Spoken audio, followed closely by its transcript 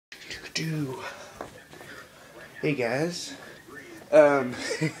Hey guys, I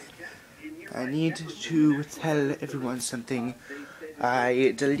need to tell everyone something.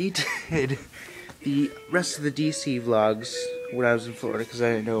 I deleted the rest of the DC vlogs when I was in Florida because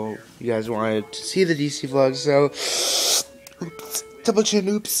I didn't know you guys wanted to see the DC vlogs, so oops, double chin,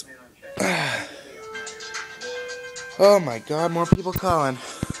 oops. Oh my god, more people calling.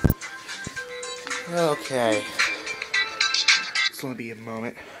 Okay. It's gonna be a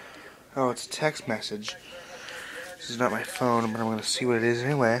moment. Oh, it's a text message. This is not my phone, but I'm gonna see what it is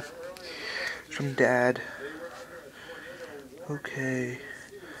anyway. It's from Dad. Okay.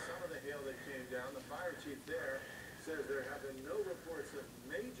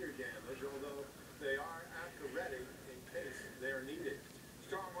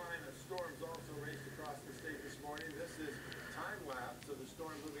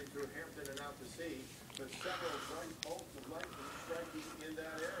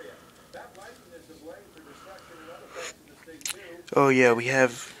 Oh yeah, we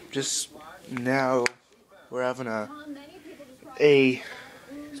have just now. We're having a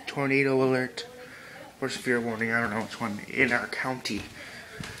tornado alert or severe warning. I don't know which one in our county.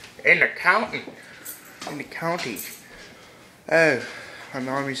 In the county. Oh, my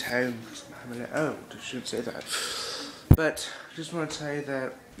mommy's home. Oh, I shouldn't say that. But I just want to tell you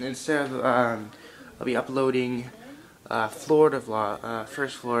that instead of I'll be uploading Florida vlog,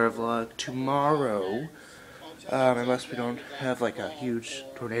 first Florida vlog tomorrow. Unless we don't have like a huge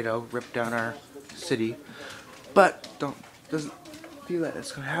tornado rip down our city. But doesn't feel that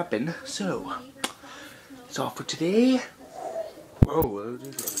it's gonna happen. So that's all for today. Whoa,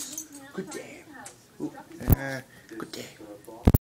 good day. Ooh, good day.